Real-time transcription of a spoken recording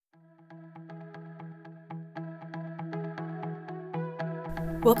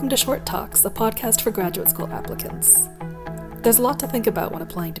Welcome to Short Talks, a podcast for graduate school applicants. There's a lot to think about when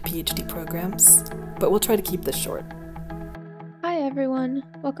applying to PhD programs, but we'll try to keep this short. Hi everyone,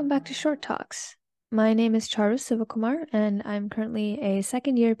 welcome back to Short Talks. My name is Charu Sivakumar, and I'm currently a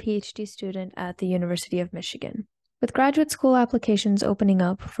second-year PhD student at the University of Michigan. With graduate school applications opening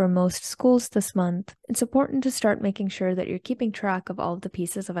up for most schools this month, it's important to start making sure that you're keeping track of all of the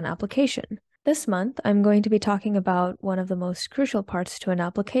pieces of an application. This month, I'm going to be talking about one of the most crucial parts to an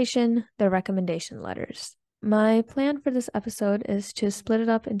application, the recommendation letters. My plan for this episode is to split it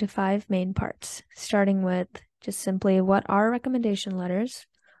up into 5 main parts, starting with just simply what are recommendation letters,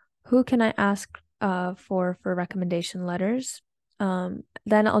 who can I ask for recommendation letters.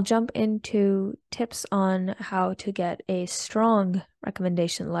 Then I'll jump into tips on how to get a strong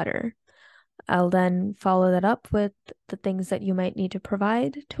recommendation letter. I'll then follow that up with the things that you might need to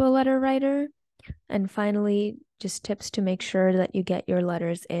provide to a letter writer. And finally, just tips to make sure that you get your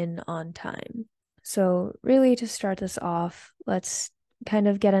letters in on time. So really, to start this off, let's kind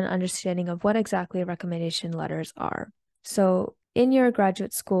of get an understanding of what exactly recommendation letters are. So in your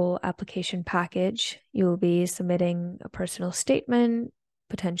graduate school application package, you will be submitting a personal statement,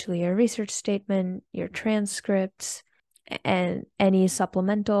 potentially a research statement, your transcripts, and any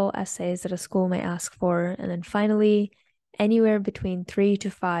supplemental essays that a school may ask for. And then finally, anywhere between 3 to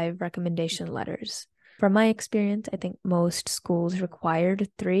 5 recommendation letters. From my experience, I think most schools required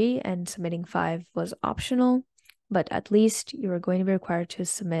 3 and submitting 5 was optional, but at least you are going to be required to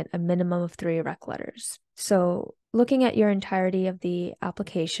submit a minimum of 3 rec letters. So looking at your entirety of the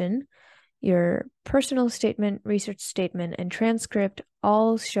application, your personal statement, research statement, and transcript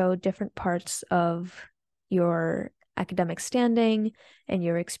all show different parts of your academic standing and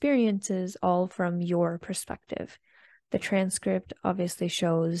your experiences, all from your perspective. The transcript obviously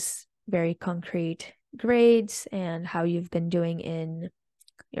shows very concrete grades and how you've been doing in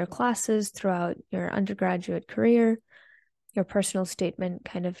your classes throughout your undergraduate career. Your personal statement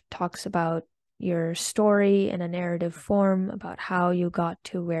kind of talks about your story in a narrative form about how you got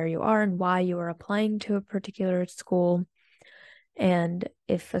to where you are and why you are applying to a particular school. And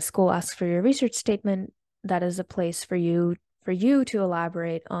if a school asks for your research statement, that is a place for you to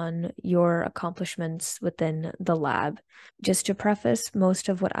elaborate on your accomplishments within the lab. Just to preface, most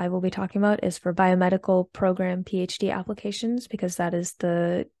of what I will be talking about is for biomedical program PhD applications, because that is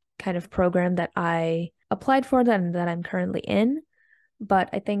the kind of program that I applied for that I'm currently in. But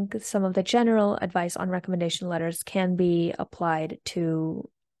I think some of the general advice on recommendation letters can be applied to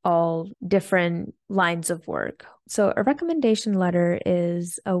all different lines of work. So a recommendation letter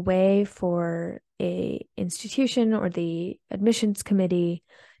is a way for a institution or the admissions committee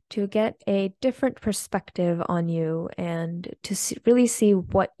to get a different perspective on you and to really see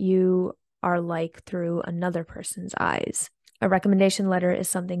what you are like through another person's eyes. A recommendation letter is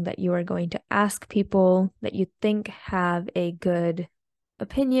something that you are going to ask people that you think have a good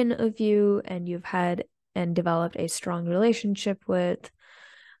opinion of you and you've had and developed a strong relationship with,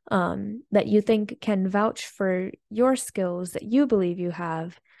 that you think can vouch for your skills that you believe you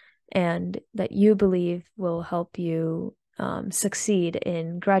have and that you believe will help you succeed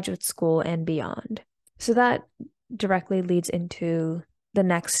in graduate school and beyond. So that directly leads into the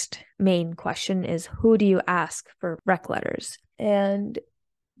next main question is, who do you ask for rec letters? And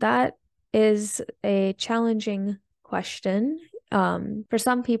that is a challenging question. For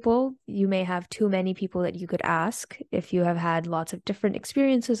some people, you may have too many people that you could ask if you have had lots of different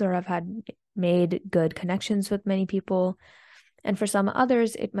experiences or have made good connections with many people. And for some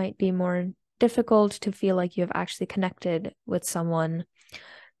others, it might be more difficult to feel like you have actually connected with someone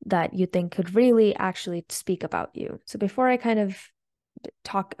that you think could really actually speak about you. So before I kind of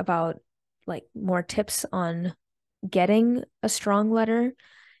talk about like more tips on getting a strong letter,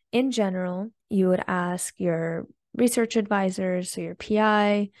 in general, you would ask your research advisors, so your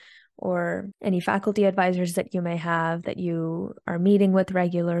PI, or any faculty advisors that you may have that you are meeting with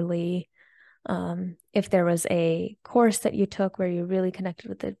regularly. If there was a course that you took where you really connected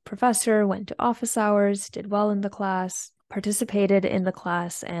with the professor, went to office hours, did well in the class, participated in the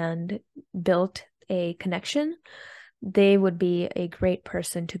class, and built a connection, they would be a great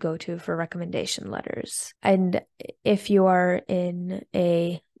person to go to for recommendation letters. And if you are in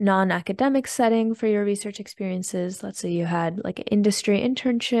a non-academic setting for your research experiences, let's say you had like an industry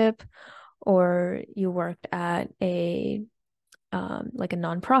internship or you worked at a like a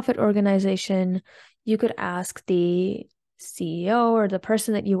nonprofit organization, you could ask the CEO or the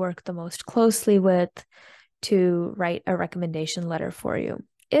person that you work the most closely with to write a recommendation letter for you.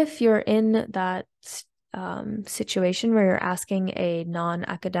 If you're in that situation where you're asking a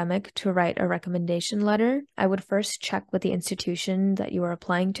non-academic to write a recommendation letter, I would first check with the institution that you are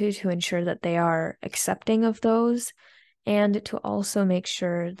applying to ensure that they are accepting of those, and to also make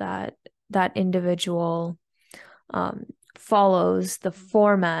sure that that individual follows the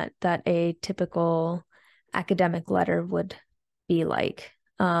format that a typical academic letter would be like.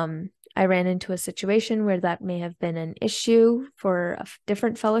 I ran into a situation where that may have been an issue for a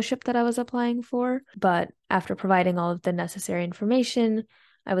different fellowship that I was applying for, but after providing all of the necessary information,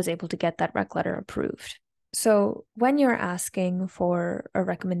 I was able to get that rec letter approved. So when you're asking for a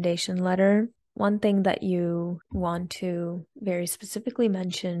recommendation letter, one thing that you want to very specifically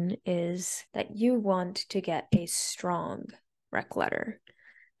mention is that you want to get a strong rec letter.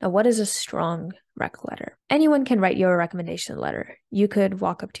 Now, what is a strong rec letter? Anyone can write you a recommendation letter. You could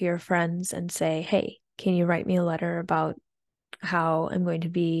walk up to your friends and say, hey, can you write me a letter about how I'm going to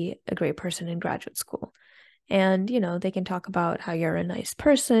be a great person in graduate school? And, they can talk about how you're a nice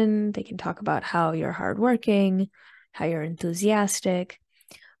person. They can talk about how you're hardworking, how you're enthusiastic,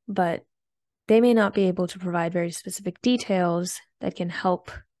 but they may not be able to provide very specific details that can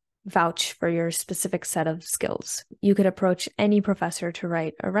help vouch for your specific set of skills. You could approach any professor to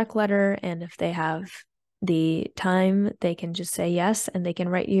write a rec letter, and if they have the time, they can just say yes, and they can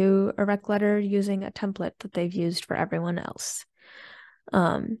write you a rec letter using a template that they've used for everyone else.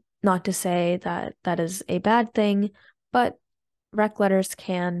 Not to say that that is a bad thing, but rec letters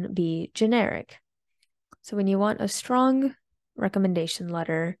can be generic. So when you want a strong recommendation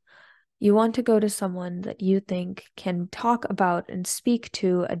letter, you want to go to someone that you think can talk about and speak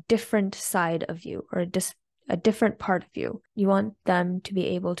to a different side of you, or a different part of you. You want them to be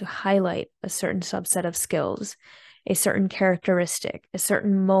able to highlight a certain subset of skills, a certain characteristic, a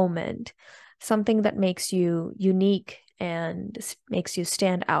certain moment, something that makes you unique and makes you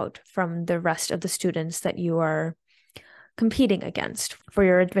stand out from the rest of the students that you are competing against for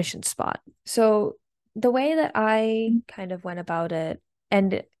your admission spot. So the way that I kind of went about it,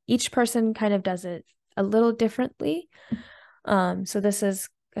 and each person kind of does it a little differently. So this is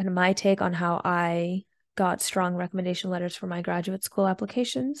kind of my take on how I got strong recommendation letters for my graduate school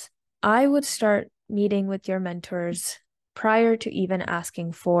applications. I would start meeting with your mentors prior to even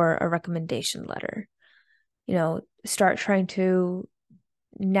asking for a recommendation letter. Start trying to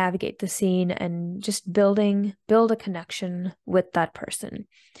navigate the scene and just build a connection with that person.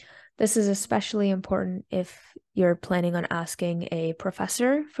 This is especially important if you're planning on asking a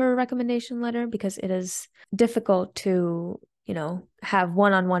professor for a recommendation letter, because it is difficult to, have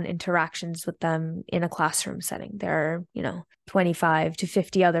one-on-one interactions with them in a classroom setting. There are, 25 to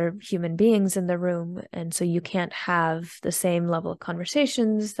 50 other human beings in the room, and so you can't have the same level of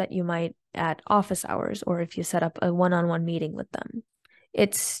conversations that you might at office hours, or if you set up a one-on-one meeting with them.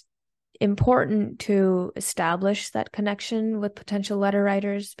 It's important to establish that connection with potential letter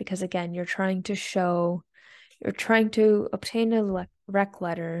writers, because again, you're trying to obtain a rec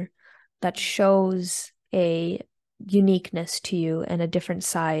letter that shows a uniqueness to you and a different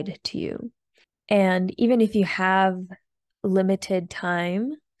side to you. And even if you have limited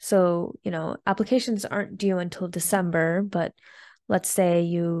time, so, applications aren't due until December, but let's say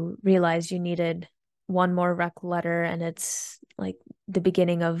you realize you needed one more rec letter and it's like the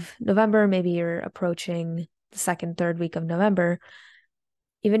beginning of November, maybe you're approaching the second, third week of November.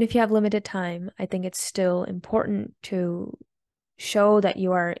 Even if you have limited time, I think it's still important to show that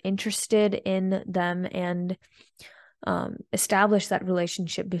you are interested in them and establish that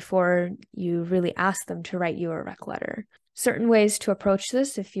relationship before you really ask them to write you a rec letter. Certain ways to approach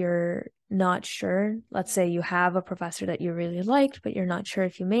this, if you're not sure, let's say you have a professor that you really liked, but you're not sure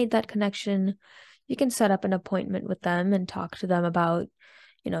if you made that connection, you can set up an appointment with them and talk to them about,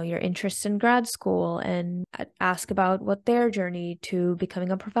 your interest in grad school, and ask about what their journey to becoming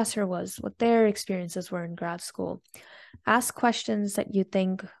a professor was, what their experiences were in grad school. Ask questions that you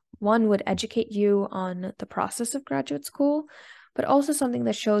think, one, would educate you on the process of graduate school, but also something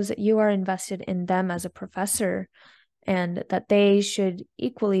that shows that you are invested in them as a professor, and that they should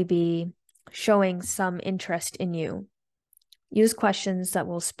equally be showing some interest in you. Use questions that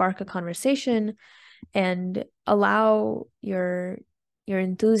will spark a conversation and allow your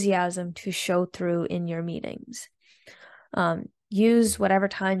enthusiasm to show through in your meetings. Use whatever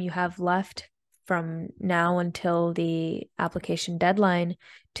time you have left from now until the application deadline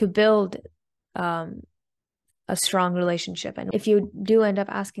to build a strong relationship. And if you do end up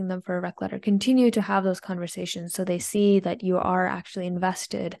asking them for a rec letter, continue to have those conversations so they see that you are actually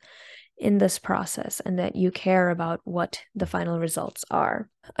invested in this process and that you care about what the final results are.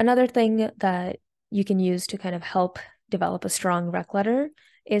 Another thing that you can use to kind of help develop a strong rec letter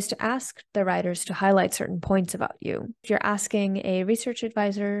is to ask the writers to highlight certain points about you. If you're asking a research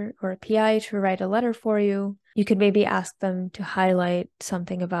advisor or a PI to write a letter for you, you could maybe ask them to highlight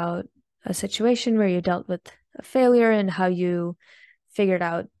something about a situation where you dealt with a failure and how you figured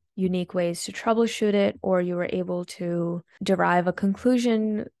out unique ways to troubleshoot it, or you were able to derive a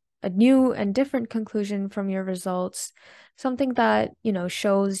conclusion, a new and different conclusion from your results, something that,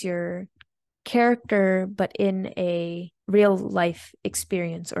 shows your character, but in a real life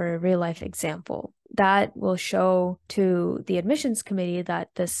experience or a real life example. That will show to the admissions committee that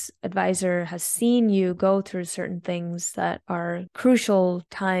this advisor has seen you go through certain things that are crucial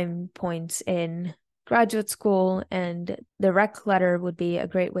time points in graduate school, and the rec letter would be a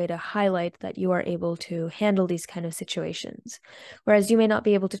great way to highlight that you are able to handle these kind of situations. Whereas you may not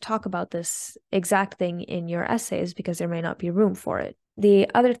be able to talk about this exact thing in your essays because there may not be room for it. The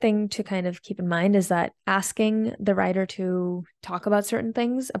other thing to kind of keep in mind is that asking the writer to talk about certain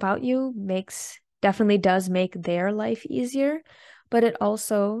things about you definitely does make their life easier, but it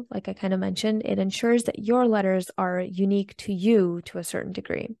also, like I kind of mentioned, it ensures that your letters are unique to you to a certain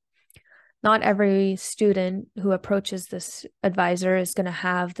degree. Not every student who approaches this advisor is going to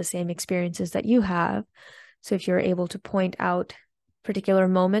have the same experiences that you have. So if you're able to point out particular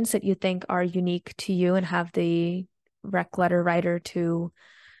moments that you think are unique to you and have the rec letter writer to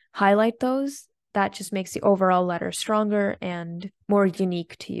highlight those, that just makes the overall letter stronger and more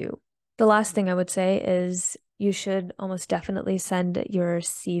unique to you. The last thing I would say is you should almost definitely send your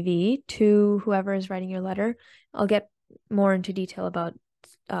CV to whoever is writing your letter. I'll get more into detail about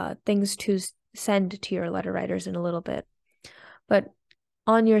things to send to your letter writers in a little bit. But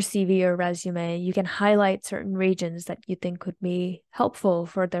on your CV or resume, you can highlight certain regions that you think could be helpful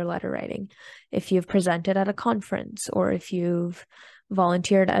for their letter writing. If you've presented at a conference, or if you've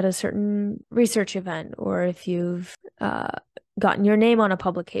volunteered at a certain research event, or if you've gotten your name on a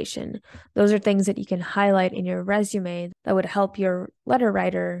publication, those are things that you can highlight in your resume that would help your letter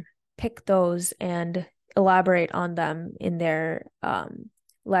writer pick those and elaborate on them in their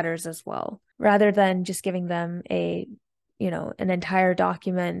letters as well, rather than just giving them an entire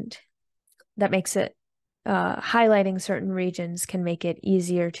document that makes it highlighting certain regions can make it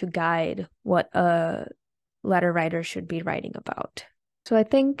easier to guide what a letter writer should be writing about. So I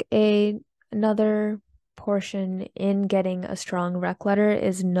think another portion in getting a strong rec letter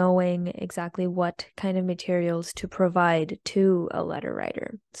is knowing exactly what kind of materials to provide to a letter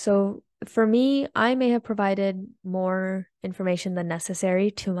writer. So for me, I may have provided more information than necessary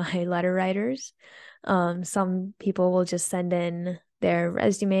to my letter writers. Some people will just send in their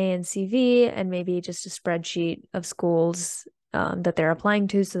resume and CV and maybe just a spreadsheet of schools that they're applying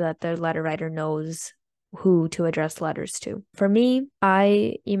to so that the letter writer knows who to address letters to. For me,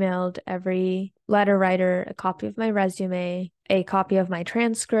 I emailed every letter writer a copy of my resume, a copy of my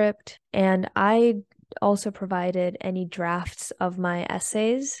transcript, and I also provided any drafts of my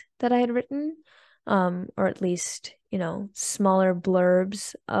essays that I had written, or at least, smaller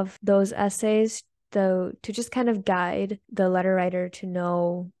blurbs of those essays, though, to just kind of guide the letter writer to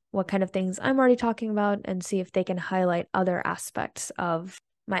know what kind of things I'm already talking about and see if they can highlight other aspects of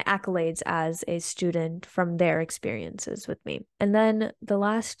my accolades as a student from their experiences with me. And then the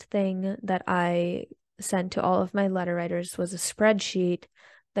last thing that I sent to all of my letter writers was a spreadsheet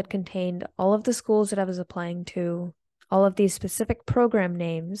that contained all of the schools that I was applying to, all of these specific program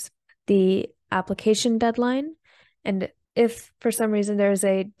names, the application deadline, and if for some reason there's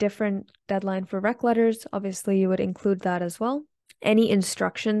a different deadline for rec letters, obviously you would include that as well. Any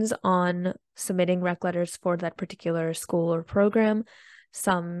instructions on submitting rec letters for that particular school or program.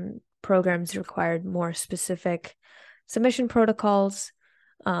 Some programs required more specific submission protocols.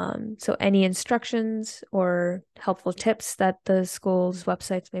 So any instructions or helpful tips that the school's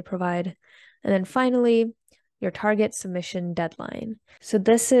websites may provide. And then finally, your target submission deadline. So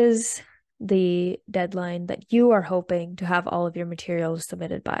this is the deadline that you are hoping to have all of your materials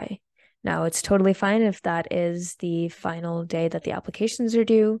submitted by. Now, it's totally fine if that is the final day that the applications are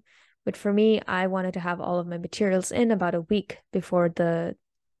due, but for me, I wanted to have all of my materials in about a week before the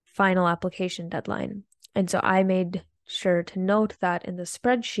final application deadline. And so I made sure to note that in the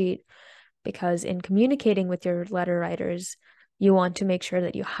spreadsheet, because in communicating with your letter writers, you want to make sure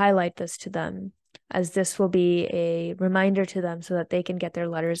that you highlight this to them, as this will be a reminder to them so that they can get their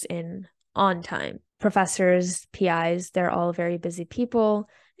letters in on time. Professors, PIs, they're all very busy people,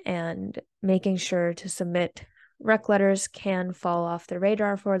 and making sure to submit rec letters can fall off the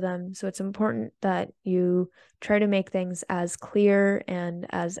radar for them. So it's important that you try to make things as clear and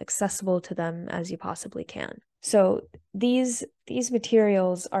as accessible to them as you possibly can. So these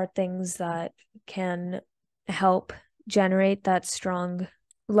materials are things that can help generate that strong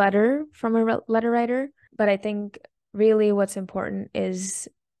letter from a letter writer, but I think really what's important is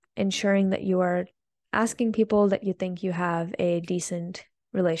ensuring that you are asking people that you think you have a decent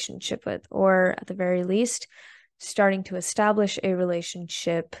relationship with, or at the very least, starting to establish a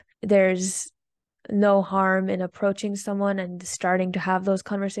relationship. There's no harm in approaching someone and starting to have those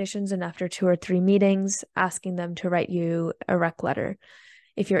conversations, and after 2 or 3 meetings, asking them to write you a rec letter.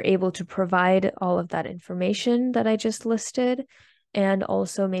 If you're able to provide all of that information that I just listed, and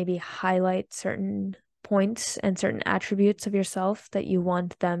also maybe highlight certain points and certain attributes of yourself that you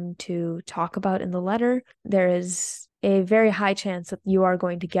want them to talk about in the letter, there is a very high chance that you are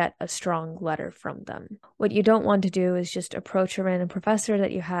going to get a strong letter from them. What you don't want to do is just approach a random professor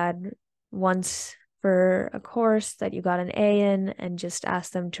that you had once for a course that you got an A in and just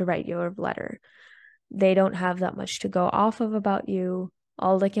ask them to write your letter. They don't have that much to go off of about you.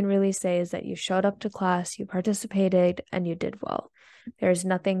 All they can really say is that you showed up to class, you participated, and you did well. There's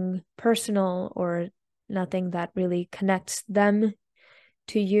nothing personal or nothing that really connects them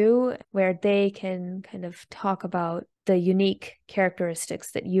to you where they can kind of talk about the unique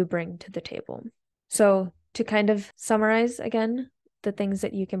characteristics that you bring to the table. So to kind of summarize again, the things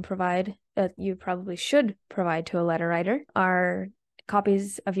that you can provide, that you probably should provide to a letter writer, are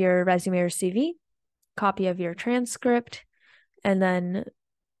copies of your resume or CV, copy of your transcript, and then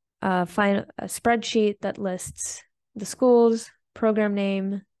find a spreadsheet that lists the schools, program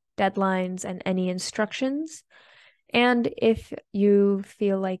name, deadlines, and any instructions. And if you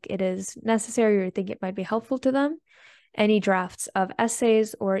feel like it is necessary or think it might be helpful to them, any drafts of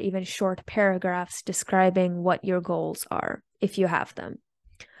essays or even short paragraphs describing what your goals are, if you have them.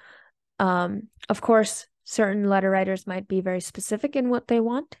 Of course, certain letter writers might be very specific in what they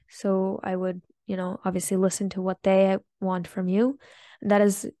want. So I would, obviously listen to what they want from you. That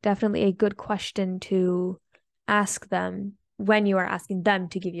is definitely a good question to ask them when you are asking them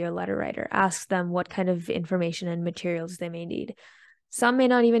to give you a letter writer. Ask them what kind of information and materials they may need. Some may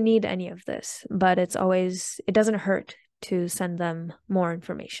not even need any of this, but it doesn't hurt to send them more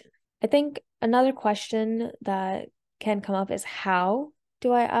information. I think another question that can come up is, how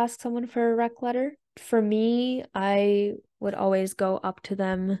do I ask someone for a rec letter? For me, I would always go up to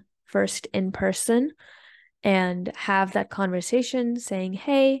them first in person and have that conversation saying,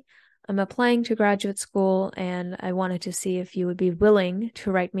 hey, I'm applying to graduate school and I wanted to see if you would be willing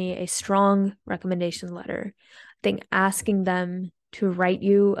to write me a strong recommendation letter. I think asking them to write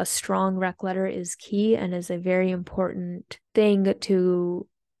you a strong rec letter is key and is a very important thing to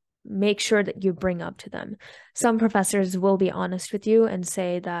make sure that you bring up to them. Some professors will be honest with you and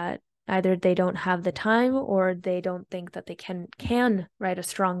say that either they don't have the time or they don't think that they can write a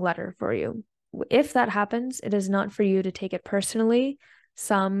strong letter for you. If that happens, it is not for you to take it personally.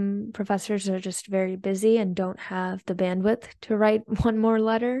 Some professors are just very busy and don't have the bandwidth to write one more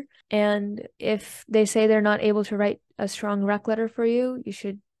letter. And if they say they're not able to write a strong rec letter for you, you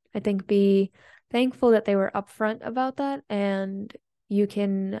should, I think, be thankful that they were upfront about that. And you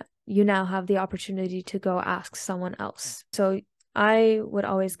now have the opportunity to go ask someone else. So I would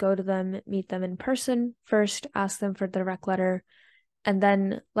always go to them, meet them in person first, ask them for the rec letter, and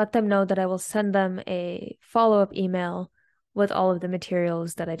then let them know that I will send them a follow-up email with all of the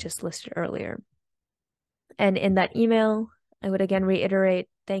materials that I just listed earlier. And in that email, I would again reiterate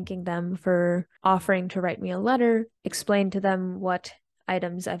thanking them for offering to write me a letter, explain to them what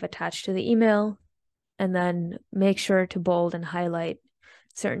items I've attached to the email, and then make sure to bold and highlight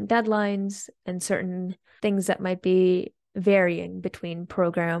certain deadlines and certain things that might be varying between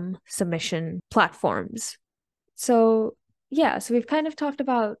program submission platforms. So we've kind of talked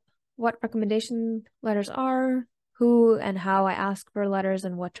about what recommendation letters are, who and how I ask for letters,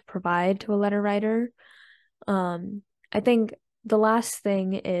 and what to provide to a letter writer. I think the last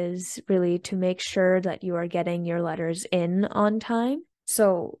thing is really to make sure that you are getting your letters in on time.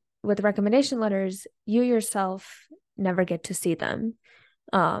 So with recommendation letters, you yourself never get to see them.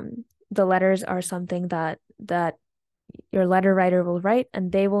 The letters are something that your letter writer will write,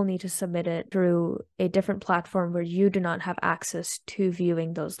 and they will need to submit it through a different platform where you do not have access to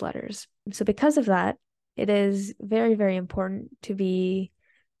viewing those letters. So because of that, it is very, very important to be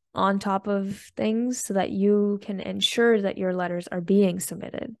on top of things so that you can ensure that your letters are being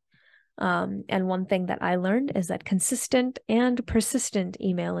submitted. And one thing that I learned is that consistent and persistent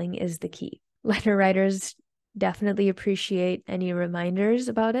emailing is the key. Letter writers definitely appreciate any reminders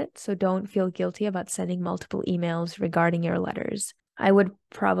about it, so don't feel guilty about sending multiple emails regarding your letters. I would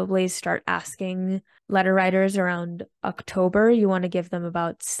probably start asking letter writers around October. You want to give them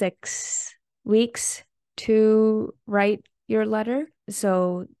about 6 weeks to write your letter.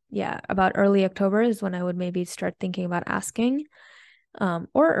 So about early October is when I would maybe start thinking about asking. or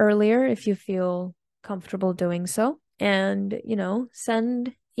earlier if you feel comfortable doing so. And,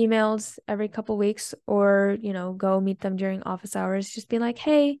 send emails every couple weeks or, go meet them during office hours. Just be like,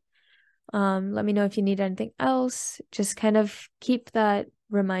 hey, let me know if you need anything else. Just kind of keep that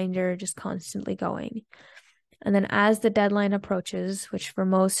reminder just constantly going. And then as the deadline approaches, which for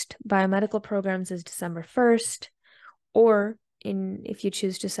most biomedical programs is December 1st, or if you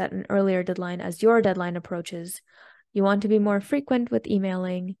choose to set an earlier deadline as your deadline approaches, you want to be more frequent with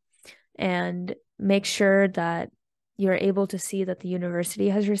emailing and make sure that you're able to see that the university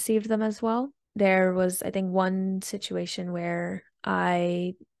has received them as well. There was, I think, one situation where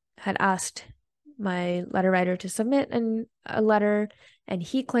I had asked my letter writer to submit a letter, and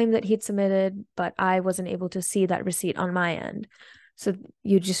he claimed that he'd submitted, but I wasn't able to see that receipt on my end. So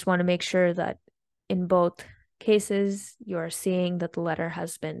you just want to make sure that in both cases, you're seeing that the letter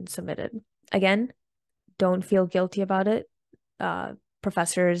has been submitted. Again, don't feel guilty about it.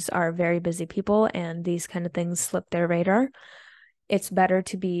 Professors are very busy people, and these kind of things slip their radar. It's better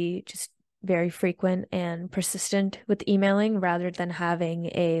to be just very frequent and persistent with emailing rather than having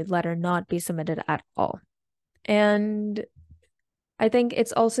a letter not be submitted at all. And I think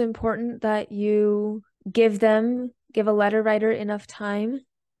it's also important that you give a letter writer enough time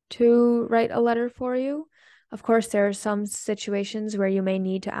to write a letter for you. Of course, there are some situations where you may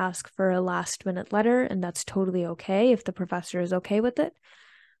need to ask for a last-minute letter, and that's totally okay if the professor is okay with it.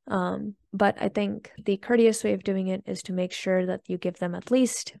 But I think the courteous way of doing it is to make sure that you give them at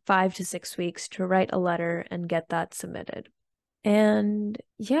least 5 to 6 weeks to write a letter and get that submitted. And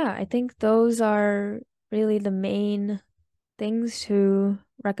yeah, I think those are really the main things to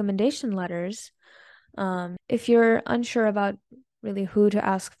recommendation letters. If you're unsure about really who to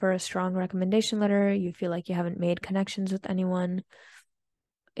ask for a strong recommendation letter, you feel like you haven't made connections with anyone,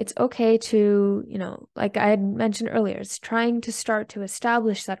 it's okay to, like I had mentioned earlier, it's trying to start to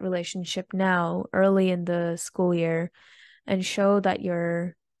establish that relationship now, early in the school year, and show that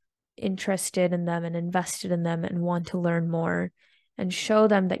you're interested in them and invested in them and want to learn more, and show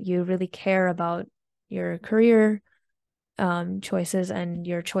them that you really care about your career choices and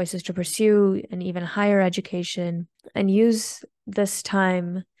your choices to pursue an even higher education, and use this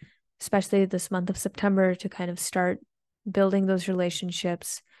time, especially this month of September, to kind of start building those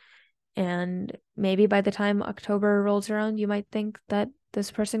relationships. And maybe by the time October rolls around, you might think that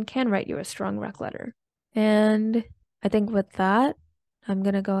this person can write you a strong rec letter. And I think with that, I'm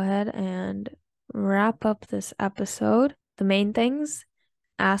going to go ahead and wrap up this episode. The main things: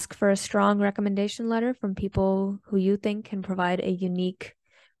 ask for a strong recommendation letter from people who you think can provide a unique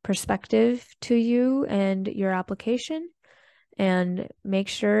perspective to you and your application, and make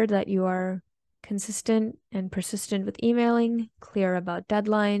sure that you are consistent and persistent with emailing, clear about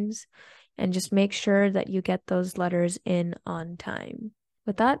deadlines, and just make sure that you get those letters in on time.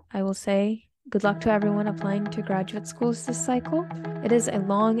 With that, I will say good luck to everyone applying to graduate schools this cycle. It is a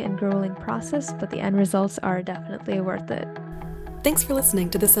long and grueling process, but the end results are definitely worth it. Thanks for listening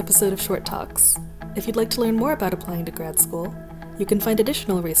to this episode of Short Talks. If you'd like to learn more about applying to grad school, you can find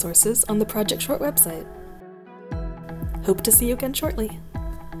additional resources on the Project Short website. Hope to see you again shortly.